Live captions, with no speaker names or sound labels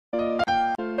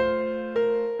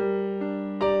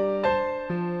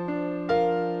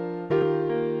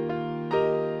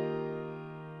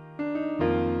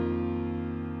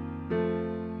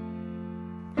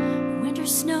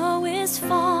Snow is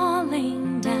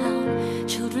falling down,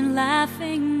 children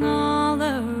laughing all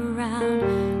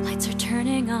around. Lights are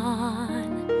turning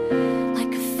on,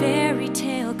 like a fairy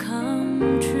tale come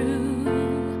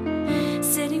true.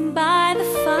 Sitting by the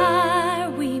fire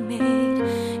we made,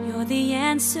 you're the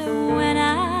answer when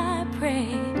I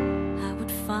prayed I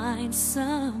would find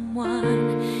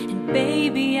someone. And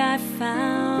baby, I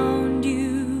found you.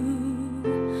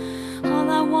 All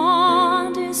I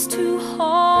want is to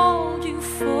hold you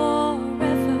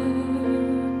forever.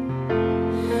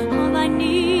 All I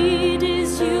need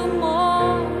is you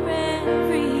more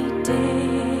every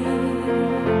day.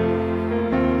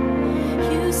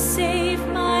 You saved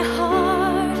my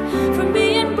heart from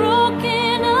being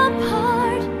broken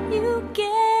apart. You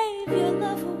gave your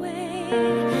love away,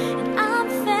 and I'm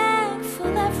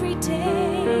thankful every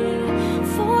day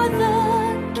for the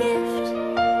gift.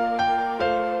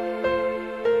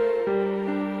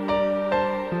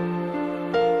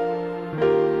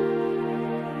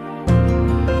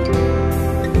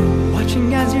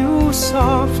 As you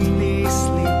softly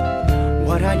sleep,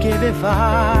 what I'd give if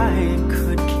I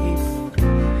could keep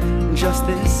just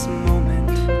this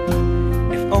moment,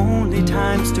 if only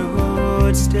time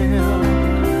stood still.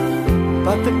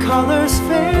 But the colors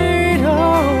fade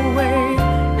away,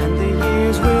 and the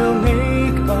years will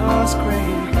make us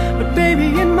gray. But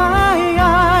baby, in my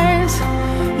eyes,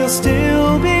 they'll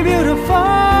still be beautiful.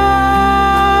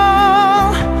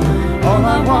 All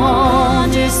I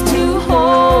want is to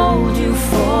hold you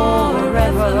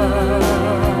forever.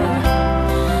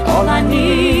 All I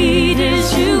need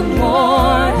is you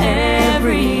more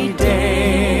every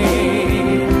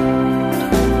day.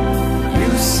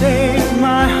 You saved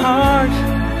my heart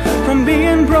from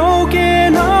being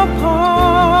broken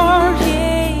apart. You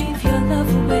gave your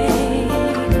love away,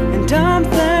 and I'm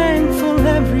thankful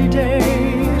every day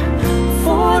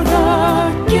for the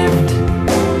gift.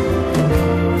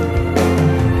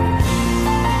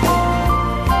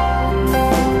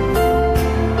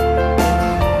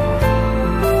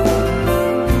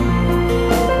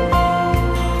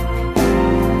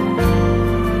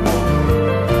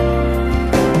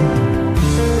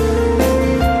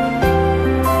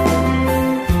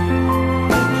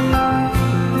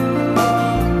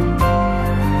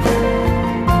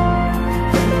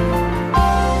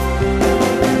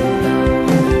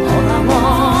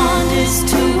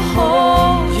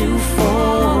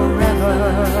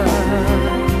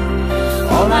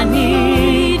 all I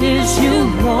need is you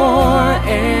more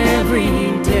every